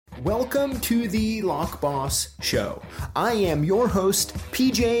Welcome to the Lock Boss Show. I am your host,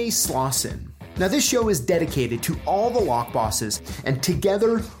 PJ Slauson. Now, this show is dedicated to all the lock bosses, and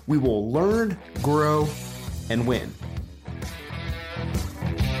together we will learn, grow, and win.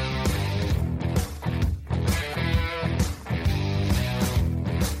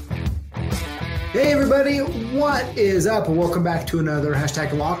 Hey everybody, what is up? And welcome back to another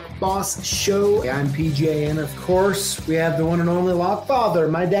hashtag Lock Boss Show. I'm PJ, and of course, we have the one and only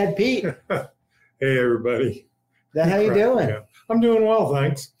LockFather, my dad Pete. Hey everybody. How you doing? Yeah. I'm doing well,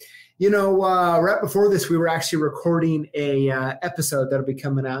 thanks. You know, right before this, we were actually recording a episode that'll be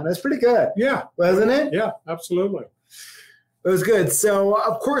coming out. It's pretty good. Yeah. Wasn't it? Yeah, absolutely. It was good. So,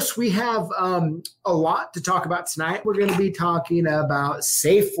 of course, we have a lot to talk about tonight. We're going to be talking about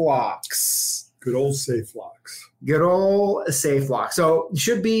safe locks. Good old safe locks. Good old safe lock. So it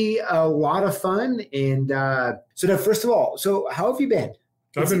should be a lot of fun. And so now, first of all, so how have you been?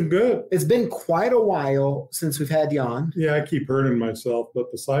 I've been good. It's been quite a while since we've had you on. Yeah, I keep hurting myself,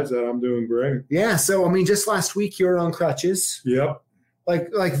 but besides that, I'm doing great. Yeah. So, I mean, just last week you were on crutches. Yep.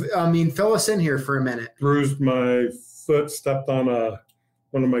 Fill us in here for a minute. Bruised my foot, stepped on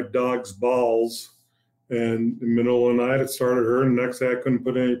one of my dog's balls, and in the middle of the night it started hurting. The next day I couldn't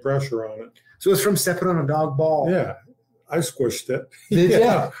put any pressure on it. So it's from stepping on a dog ball. Yeah, I squished it. Did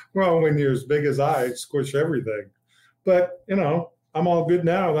yeah. you? Well, when you're as big as I squish everything. But, you know, I'm all good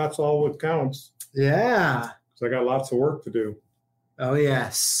now. That's all what counts. Yeah. So I got lots of work to do. Oh,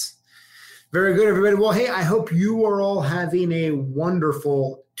 yes. Very good, everybody. Well, hey, I hope you are all having a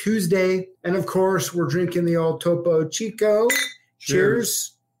wonderful Tuesday. And, of course, we're drinking the old Topo Chico.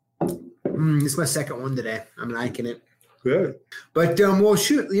 Cheers. This is my second one today. I'm liking it. Good. But, well,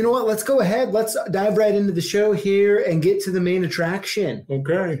 shoot, you know what? Let's go ahead. Let's dive right into the show here and get to the main attraction.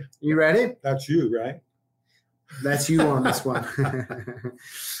 Okay. You ready? That's you, right? That's you on this one.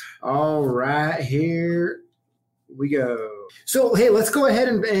 All right, here we go. So, hey, let's go ahead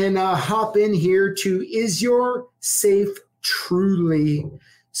and hop in here to, is your safe truly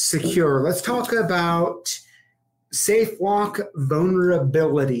secure? Let's talk about safe lock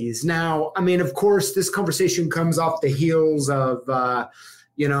vulnerabilities. Now, I mean, of course, this conversation comes off the heels of,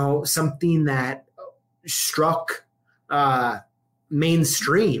 something that struck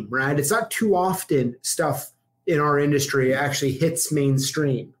mainstream, right? It's not too often stuff in our industry actually hits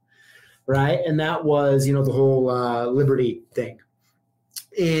mainstream, right? And that was, the whole Liberty thing.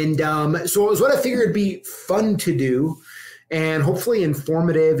 And so it was what I figured it'd be fun to do and hopefully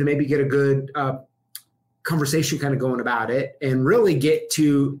informative and maybe get a good conversation kind of going about it and really get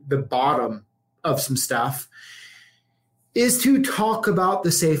to the bottom of some stuff, is to talk about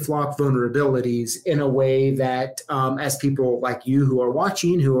the safe lock vulnerabilities in a way that as people like you who are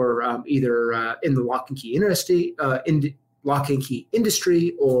watching, who are either in the lock and key industry,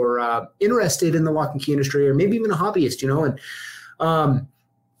 or interested in the lock and key industry, or maybe even a hobbyist,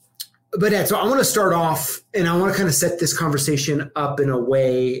 but Ed, so I want to start off and I want to kind of set this conversation up in a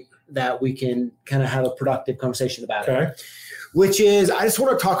way that we can kind of have a productive conversation about it, which is I just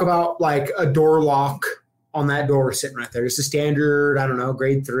want to talk about like a door lock on that door sitting right there. Just a standard, I don't know,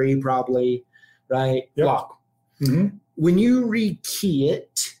 grade 3 probably, right? Yep. Lock. Mm-hmm. When you rekey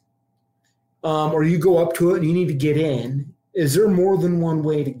it or you go up to it and you need to get in, is there more than one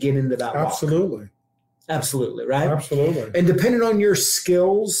way to get into that lock? Absolutely. Absolutely, right? Absolutely. And depending on your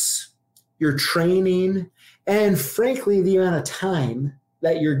skills, your training, and frankly, the amount of time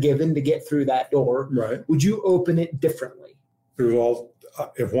that you're given to get through that door, right? Would you open it differently?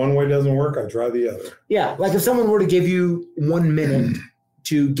 If one way doesn't work, I try the other. Yeah, like if someone were to give you 1 minute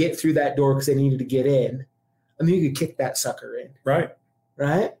to get through that door because they needed to get in, I mean, you could kick that sucker in. Right.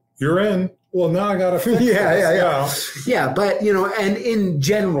 Right? You're in. Well, now I got to fix this. Yeah, but, and in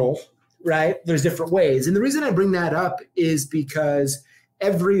general, right, there's different ways. And the reason I bring that up is because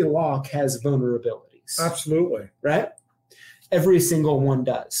every lock has vulnerabilities. Absolutely. Right? Every single one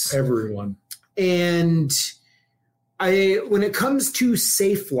does. Everyone. And when it comes to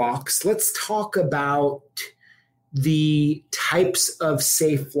safe locks, let's talk about the types of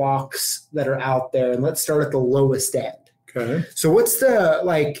safe locks that are out there. And let's start at the lowest end. Okay. So what's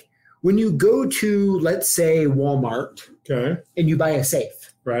when you go to, let's say, Walmart, okay, and you buy a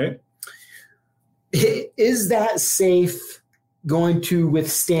safe, right? Is that safe going to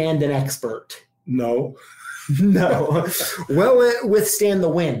withstand an expert? No. No. Will it withstand the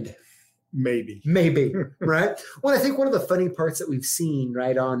wind? Maybe. Right? Well, I think one of the funny parts that we've seen,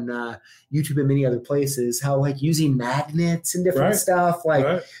 right, on YouTube and many other places, how like using magnets and different stuff,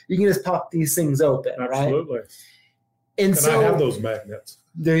 like you can just pop these things open, Absolutely. Right? And so I have those magnets.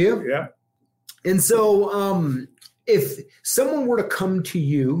 Do you? Yeah. And so if someone were to come to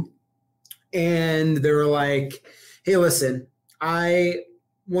you and they're like, hey, listen, I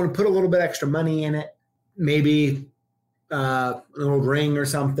want to put a little bit extra money in it, maybe an old ring or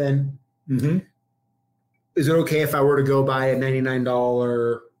something. Mm-hmm. Is it okay if I were to go buy a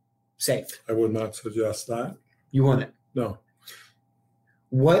 $99 safe? I would not suggest that. You want it? No.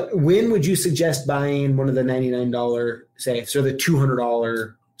 When would you suggest buying one of the $99 safes or the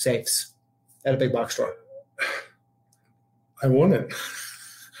 $200 safes at a big box store? I wouldn't,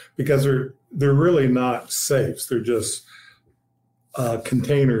 because they're really not safes. They're just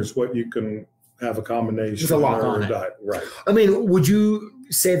containers. What you can have a combination with a lock on it. Right. I mean, would you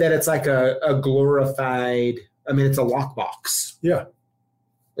say that it's like a glorified? I mean, it's a lockbox. Yeah.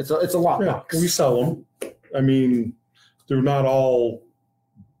 It's a lockbox. We sell them. I mean, they're not all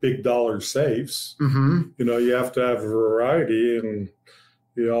big dollar safes. Mm-hmm. You know, you have to have a variety, and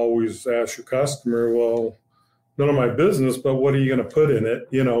you always ask your customer, well, none of my business, but what are you going to put in it,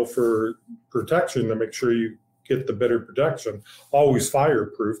 you know, for protection to make sure you get the better protection. Always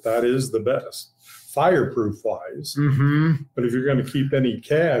fireproof. That is the best, fireproof wise. Mm-hmm. But if you're going to keep any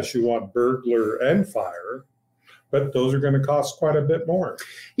cash, you want burglar and fire. But those are going to cost quite a bit more.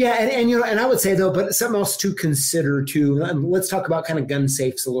 Yeah, and you know, and I would say though, but something else to consider too. And let's talk about kind of gun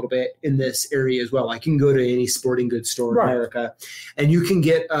safes a little bit in this area as well. Like you can go to any sporting goods store in America, and you can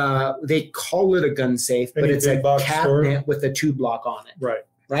get they call it a gun safe, but it's a cabinet with a tube lock on it. Right.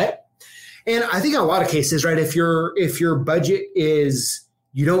 Right. And I think in a lot of cases, right, if your budget is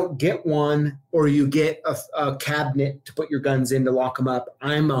you don't get one or you get a cabinet to put your guns in to lock them up,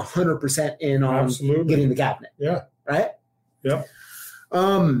 I'm 100% in on getting the cabinet. Yeah. Right? Yeah.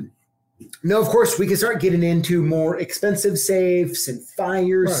 Now, of course, we can start getting into more expensive safes and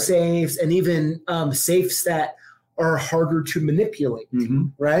fire safes and even safes that are harder to manipulate. Mm-hmm.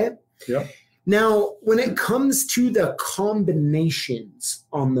 Right? Yeah. Now, when it comes to the combinations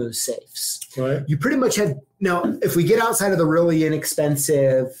on those safes, you pretty much have – now, if we get outside of the really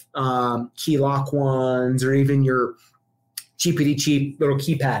inexpensive key lock ones or even your cheapity-cheap little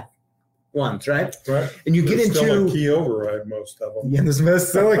keypad ones, right? Right. And you get into – still a key override, most of them. Yeah, there's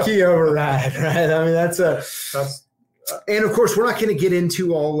still a key override, right? I mean, that's and, of course, we're not going to get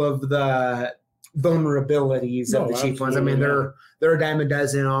into all of the vulnerabilities of the cheap ones. I mean, they're a dime a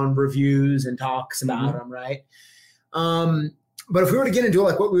dozen on reviews and talks about them, right? But if we were to get into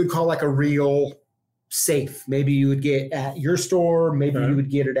like what we would call like a real safe, maybe you would get at your store, maybe you would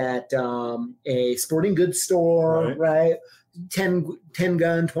get it at a sporting goods store, right? 10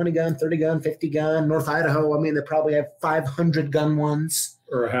 gun, 20 gun, 30 gun, 50 gun. North Idaho, I mean, they probably have 500 gun ones.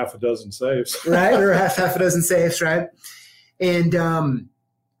 Or a half a dozen safes. Right? Or half a dozen safes, right? And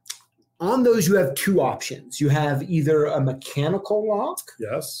on those, you have two options. You have either a mechanical lock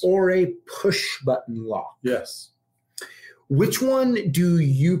or a push button lock. Yes. Which one do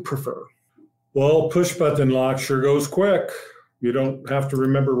you prefer? Well, push button lock sure goes quick. You don't have to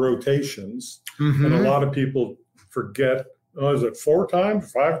remember rotations. Mm-hmm. And a lot of people forget, is it 4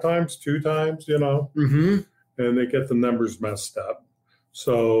 times, 5 times, 2 times, you know? Mm-hmm. And they get the numbers messed up.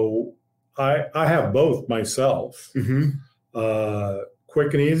 So I have both myself. Mm-hmm.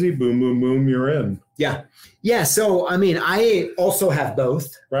 Quick and easy, boom, boom, boom, you're in. Yeah. Yeah. So, I mean, I also have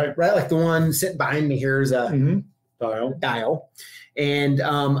both. Right. Like the one sitting behind me here is a dial. And,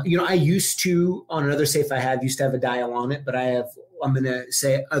 you know, I used to, on another safe I had, used to have a dial on it, but I'm going to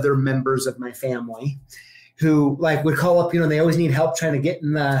say other members of my family who like would call up, you know, they always need help trying to get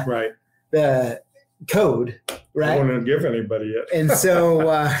in the code. Right. I wouldn't give anybody it. And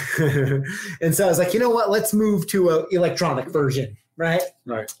so, and so I was like, you know what, let's move to an electronic version. Right.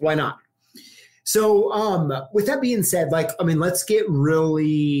 Why not? So with that being said, like, I mean, let's get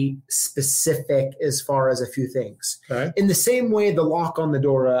really specific as far as a few things. Okay. In the same way, the lock on the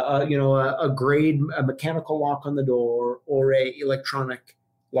door, you know, a mechanical lock on the door or a electronic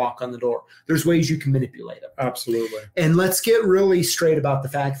lock on the door, there's ways you can manipulate them. Absolutely. And let's get really straight about the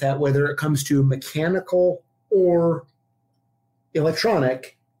fact that whether it comes to mechanical or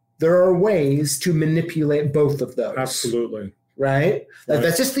electronic, there are ways to manipulate both of those. Absolutely. Right? Like,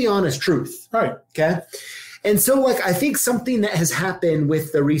 that's just the honest truth. Right. Okay. And so, like, I think something that has happened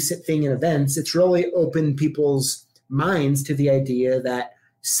with the recent thing in events, it's really opened people's minds to the idea that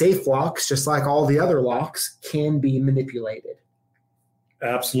safe locks, just like all the other locks, can be manipulated.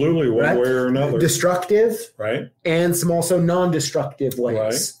 Absolutely, one way or another. Destructive. Right. And some also non-destructive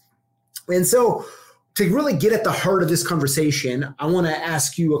ways. Right. And so, to really get at the heart of this conversation, I want to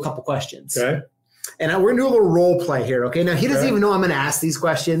ask you a couple questions. Okay. And we're going to do a little role play here, okay? Now, he doesn't even know I'm going to ask these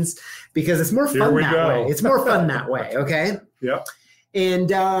questions because it's more fun that way. It's more fun that way, okay? Yeah.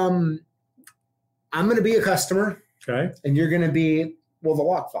 And I'm going to be a customer. Okay. And you're going to be, well, the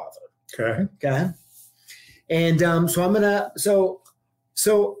LockFather. Okay. Okay. And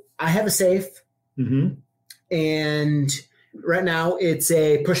so I have a safe, and right now it's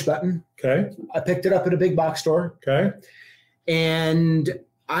a push button. Okay. I picked it up at a big box store. Okay. And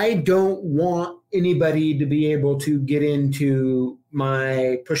I don't want anybody to be able to get into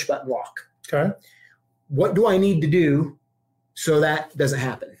my push button lock. Okay. What do I need to do so that doesn't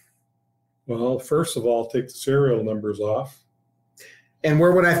happen? Well, first of all, take the serial numbers off. And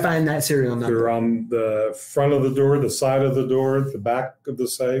where would I find that serial number? They're on the front of the door, the side of the door, the back of the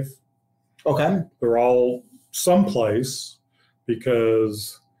safe. Okay. They're all someplace,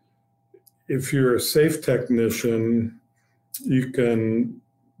 because if you're a safe technician, you can,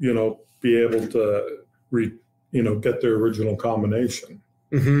 be able to get the original combination.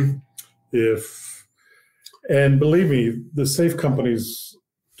 And believe me, the safe companies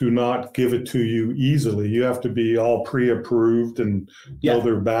do not give it to you easily. You have to be all pre-approved and know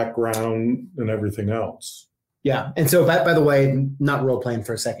their background and everything else. Yeah. And so, by the way, not role playing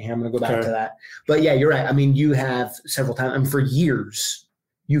for a second here. I'm going to go back to that. But yeah, you're right. I mean, you have several times, and for years,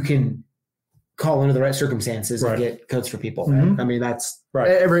 you can call under the right circumstances and get codes for people. Right? I mean, that's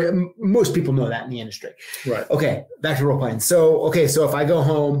most people know that in the industry. Right. Okay. Back to role playing. So if I go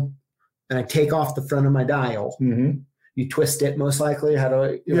home and I take off the front of my dial, you twist it most likely,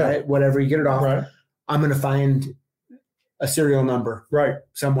 right? Whatever, you get it off. Right. I'm going to find a serial number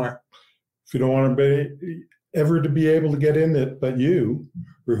somewhere. If you don't want to be able to get in it, but you,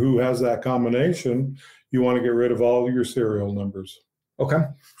 or who has that combination, you want to get rid of all your serial numbers. Okay.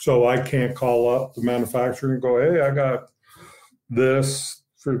 So I can't call up the manufacturer and go, hey, I got this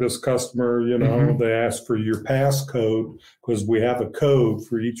for this customer, they ask for your passcode, because we have a code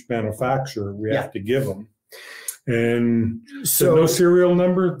for each manufacturer we have to give them. And so no serial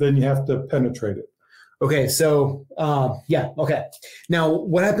number, then you have to penetrate it. Okay. So, okay. Now,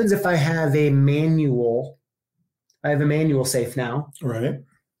 what happens if I have a manual? I have a manual safe now. Right.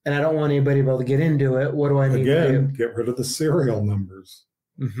 And I don't want anybody to be able to get into it. What do I need to do? Get rid of the serial numbers.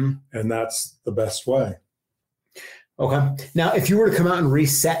 And that's the best way. Okay. Now, if you were to come out and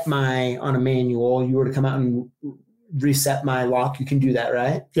reset on a manual, you were to come out and reset my lock, you can do that,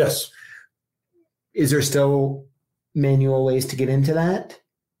 right? Yes. Is there still manual ways to get into that?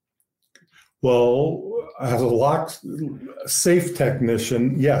 Well, as a safe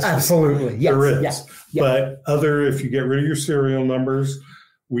technician, yes. Absolutely. Yes. There is. Yeah. But if you get rid of your serial numbers,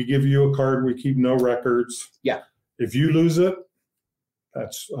 we give you a card, we keep no records. Yeah. If you lose it,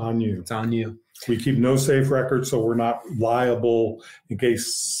 that's on you. It's on you. We keep no safe records, so we're not liable in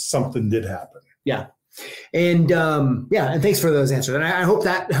case something did happen. Yeah. And and thanks for those answers. And I hope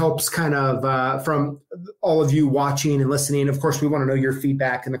that helps kind of from all of you watching and listening. Of course, we want to know your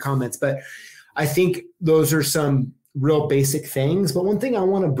feedback in the comments, but I think those are some real basic things. But one thing I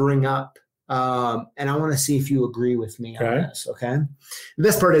want to bring up, and I want to see if you agree with me on this. Okay. The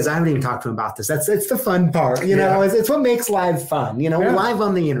best part is I haven't even talked to him about this. That's the fun part. It's what makes live fun. We're live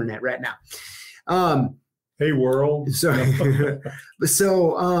on the internet right now. Hey world.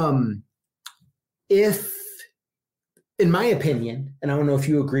 If, in my opinion, and I don't know if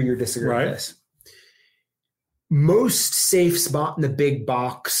you agree or disagree with this, most safes bought in the big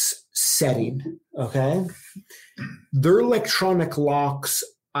box setting, okay, their electronic locks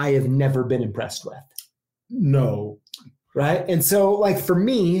I have never been impressed with. No. Right? And so, for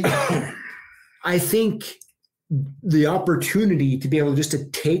me, I think the opportunity to be able just to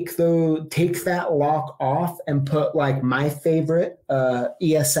take that lock off and put my favorite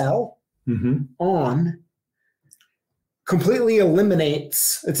ESL on completely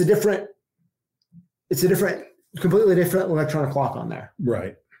eliminates. It's a completely different electronic lock on there.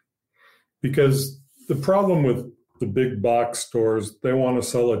 Right. Because the problem with the big box stores, they want to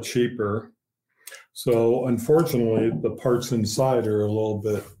sell it cheaper. So unfortunately, the parts inside are a little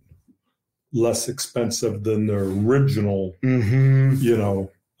bit less expensive than the original,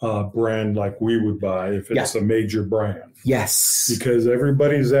 brand like we would buy if it's a major brand. Yes. Because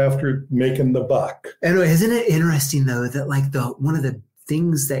everybody's after making the buck. And isn't it interesting though that one of the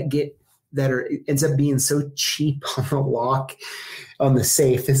things that ends up being so cheap on the lock on the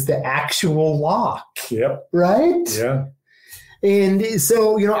safe is the actual lock. Yep. Right? Yeah. And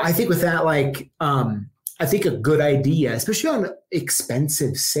so, I think with that, I think a good idea, especially on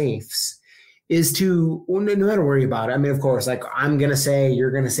expensive safes, is to no matter worry about it. I mean, of course, I'm going to say,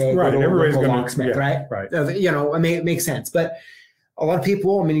 you're going to say, right. Everybody's going to locksmith, right? Right. It makes sense. But a lot of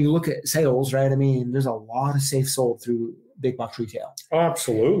people, you look at sales, right? There's a lot of safes sold through big box retail. Oh,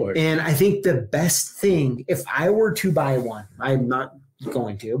 absolutely. And I think the best thing, if I were to buy one, I'm not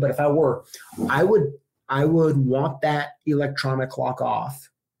going to, but if I were, I I would want that electronic lock off.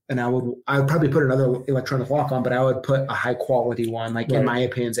 And I would probably put another electronic lock on, but I would put a high quality one, like in my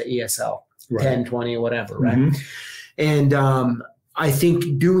opinion, it's an ESL, 10, 20, or whatever, right? And I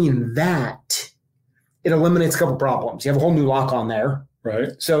think doing that, it eliminates a couple problems. You have a whole new lock on there. Right.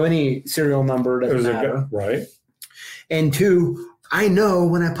 So any serial number doesn't matter. Right. And 2, I know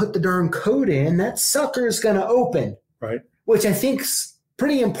when I put the darn code in, that sucker is going to open. Right. Which I think's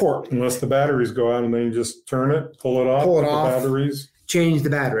pretty important. Unless the batteries go out and then you just turn it, pull it off, the batteries. Change the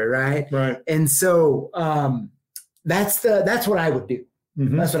battery, right? Right. And so that's what I would do.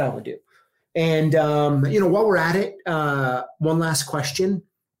 That's what I would do. And while we're at it, one last question,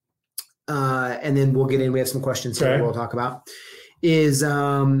 and then we'll get in. We have some questions here we'll talk about. Is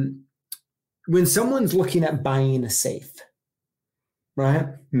when someone's looking at buying a safe, right?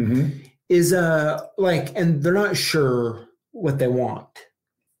 Is and they're not sure what they want.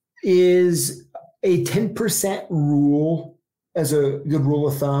 Is a 10% rule as a good rule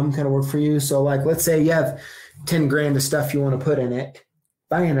of thumb kind of work for you? So like, let's say you have 10 grand of stuff you want to put in it,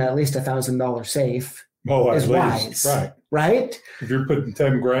 buying at least $1,000 safe is wise, right? If you're putting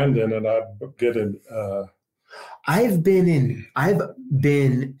 10 grand in it, I'd get it. I've been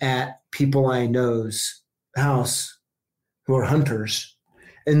at people I know's house who are hunters,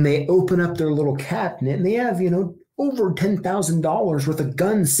 and they open up their little cabinet and they have, over $10,000 worth of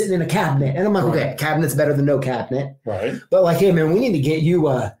guns sitting in a cabinet. And I'm like, okay, cabinet's better than no cabinet. Right. But like, hey man, we need to get you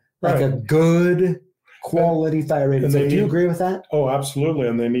a good quality fire rated. So do you agree with that? Oh, absolutely.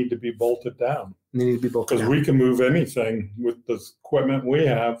 And they need to be bolted down. Because we can move anything with the equipment we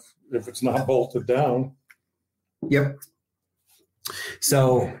have if it's not bolted down. Yep.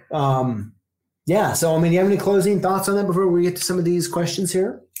 So, So, do you have any closing thoughts on that before we get to some of these questions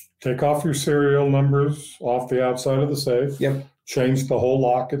here? Take off your serial numbers off the outside of the safe. Yep. Change the whole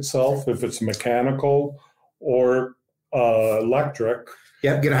lock itself if it's mechanical or electric.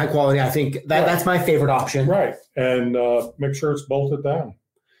 Yep. Get a high quality. I think that's my favorite option. Right. And make sure it's bolted down.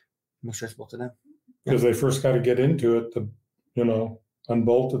 Because they first got to get into it to,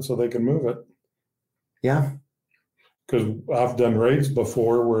 unbolt it so they can move it. Yeah. Because I've done raids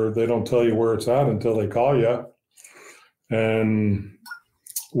before where they don't tell you where it's at until they call you. And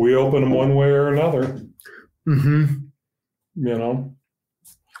we open them one way or another. It's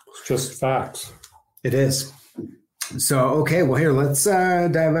just facts. It is. So, okay, well, here, let's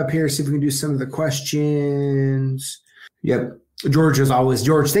dive up here, see if we can do some of the questions. Yep. George,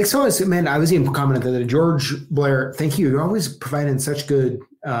 thanks so much, man. I was even commenting that George Blair, thank you. You're always providing such good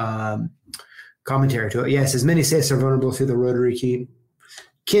commentary to it. Yes, as many safes are vulnerable through the rotary key.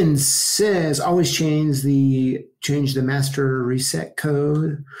 Ken says always change the master reset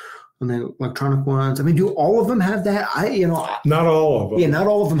code on the electronic ones. Do all of them have that? Not all of them. Yeah, not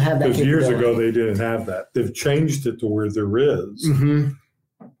all of them have that. Because years ago they didn't have that. They've changed it to where there is.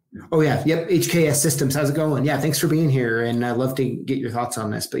 Oh yeah, yep. HKS Systems, how's it going? Yeah, thanks for being here, and I'd love to get your thoughts on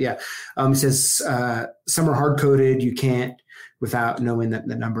this. But yeah, it says some are hard coded. You can't without knowing that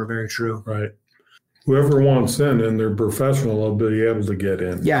number. Very true. Right. Whoever wants in and they're professional will be able to get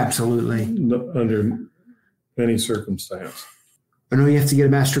in. Yeah, absolutely. Under any circumstance. I know you have to get a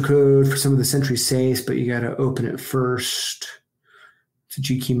master code for some of the Sentry safes, but you got to open it first. So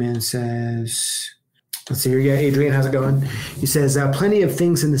GK Man says, let's see here. Yeah, Adrian, how's it going? He says, plenty of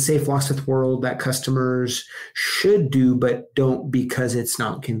things in the safe locksmith world that customers should do, but don't because it's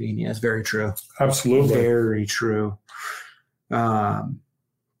not convenient. That's very true. Absolutely. Very true.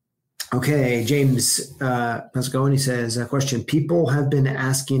 Okay, James, how's it going? He says, a question. People have been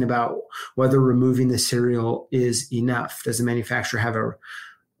asking about whether removing the serial is enough. Does the manufacturer have a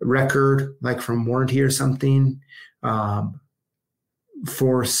record, like from warranty or something,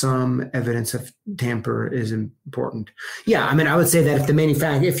 for some evidence of tamper is important? Yeah, I would say that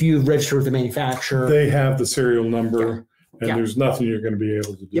if you register with the manufacturer. They have the serial number, and there's nothing you're going to be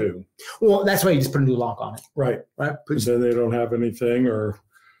able to do. Well, that's why you just put a new lock on it. Right. Then they don't have anything, or...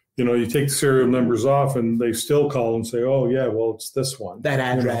 you take the serial numbers off and they still call and say, oh, yeah, well, it's this one. That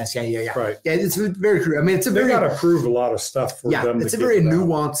address. Yeah. Right. Yeah, it's very true. They got to prove a lot of stuff for them. Yeah, it's a very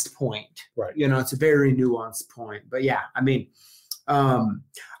nuanced point. Right. It's a very nuanced point. But yeah, I think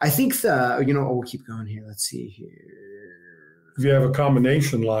we'll keep going here. Let's see here. If you have a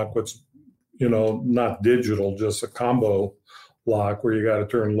combination lock, what's, not digital, just a combo lock where you got to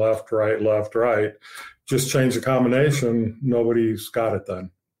turn left, right, just change the combination. Nobody's got it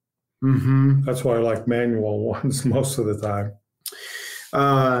done. That's why I like manual ones most of the time.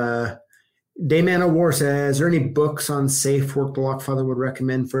 Dayman of War says, is there any books on safe work the LockFather would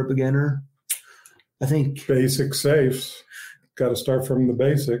recommend for a beginner? I think basic safes. Got to start from the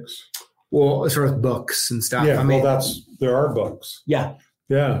basics. Well, as far as books and stuff. Yeah, I mean, there are books. Yeah.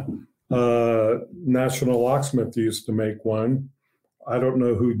 Yeah. National Locksmith used to make one. I don't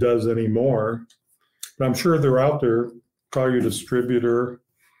know who does anymore, but I'm sure they're out there. Call your distributor.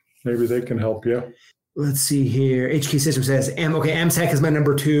 Maybe they can help you. Let's see here. HK System says, AMSEC is my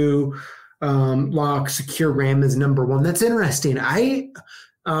number 2. Lock Secure RAM is number 1. That's interesting.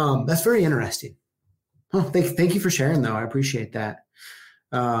 That's very interesting. Oh, thank you for sharing, though. I appreciate that.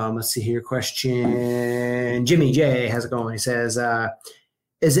 Let's see here. Question. Jimmy J has it going. He says,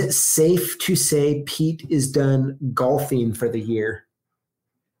 is it safe to say Pete is done golfing for the year?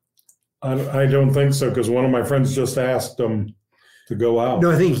 I don't think so, because one of my friends just asked him to go out.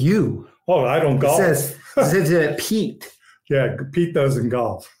 No, I think you. Oh, I don't golf. It says Pete. Yeah, Pete doesn't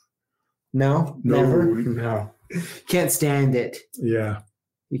golf. No? Never? No. Can't stand it. Yeah.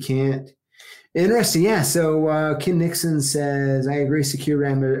 You can't. Interesting. Yeah. So Ken Nixon says, I agree. Secure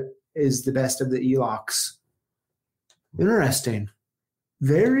RAM is the best of the E-locks. Interesting.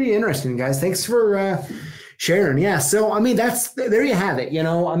 Very interesting, guys. Thanks for sharing. Yeah. So, I mean, there you have it.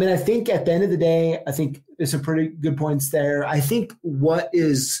 I mean, I think at the end of the day, I think there's some pretty good points there. I think what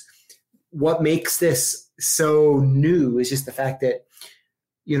makes this so new is just the fact that,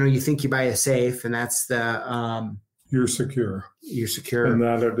 you think you buy a safe and that's the, you're secure. You're secure. And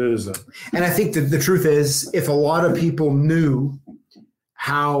that it isn't. And I think that the truth is, if a lot of people knew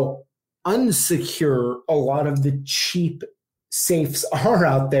how unsecure a lot of the cheap safes are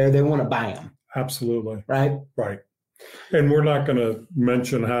out there, they want to buy them. Absolutely. Right? Right. And we're not going to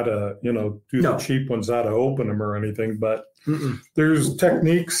mention how to, do the cheap ones, how to open them or anything, but there's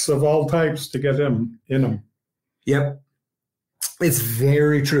techniques of all types to get them in them. Yep. It's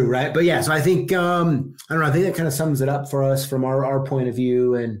very true, right? But yeah, so I think, I don't know, I think that kind of sums it up for us from our point of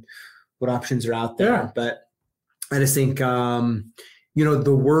view and what options are out there. Yeah. But I just think, the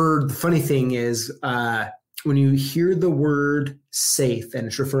funny thing is, when you hear the word safe and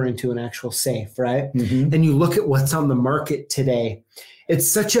it's referring to an actual safe, right? Mm-hmm. And you look at what's on the market today, it's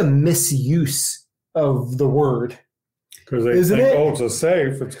such a misuse of the word. Because they think, it's a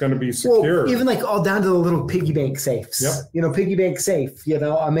safe, it's going to be secure. Well, even like all down to the little piggy bank safes. Yep. Piggy bank safe,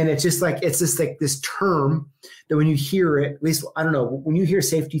 I mean, it's just like this term that when you hear it, at least, I don't know, when you hear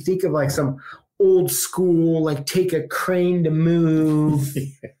safe, do you think of like some old school, like take a crane to move?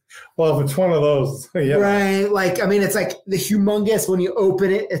 Well, if it's one of those, yeah. Right. Like, I mean, it's like the humongous, when you open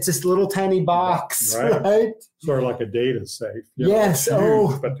it, it's this little tiny box, right? Sort of like a data safe. Yes.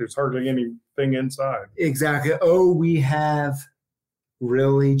 Huge, but there's hardly anything inside. Exactly. We have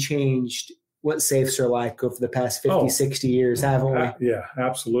really changed what safes are like over the past 50, 60 years, haven't we? Yeah,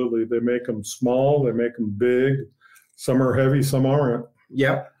 absolutely. They make them small. They make them big. Some are heavy, some aren't.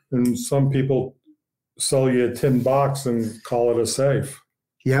 Yep. And some people sell you a tin box and call it a safe.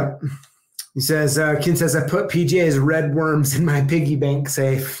 Yep. He says, Ken says, I put PJ's red worms in my piggy bank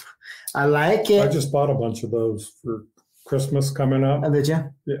safe. I like it. I just bought a bunch of those for Christmas coming up. Oh, did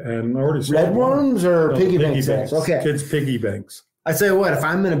you? Yeah, and already red worms or piggy bank banks? Okay. Kids' piggy banks. I tell you what, if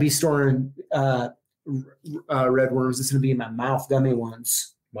I'm going to be storing red worms, it's going to be in my mouth, gummy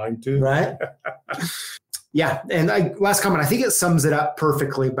ones. Mine too. Right? Yeah. And last comment, I think it sums it up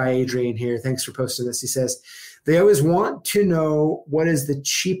perfectly by Adrian here. Thanks for posting this. He says, they always want to know what is the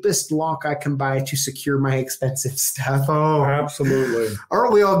cheapest lock I can buy to secure my expensive stuff. Oh, absolutely.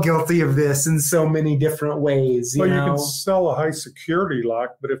 Aren't we all guilty of this in so many different ways? You can sell a high security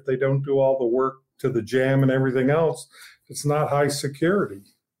lock, but if they don't do all the work to the jam and everything else, it's not high security.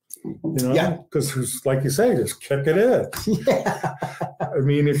 Yeah. Because like you say, just kick it in. Yeah. I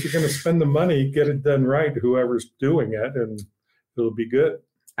mean, if you're going to spend the money, get it done right, whoever's doing it, and it'll be good.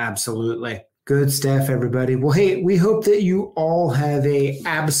 Absolutely. Good stuff, everybody. Well, hey, we hope that you all have a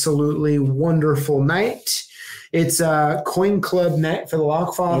absolutely wonderful night. It's Coin Club night for the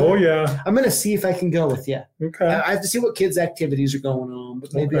LockFather. Oh, yeah. I'm going to see if I can go with you. Okay. I have to see what kids' activities are going on,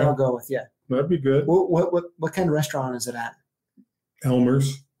 but maybe I'll go with you. That'd be good. What kind of restaurant is it at?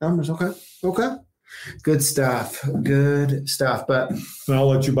 Elmer's. Elmer's, okay. Okay. Good stuff. Good stuff. But and I'll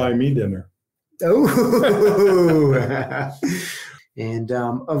let you buy me dinner. Oh. And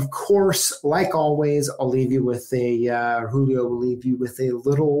of course, like always, I'll leave you with Julio will leave you with a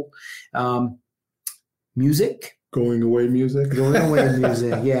little music. Going away music. Going away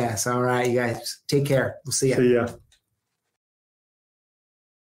music. Yes. All right, you guys. Take care. We'll see you. See ya.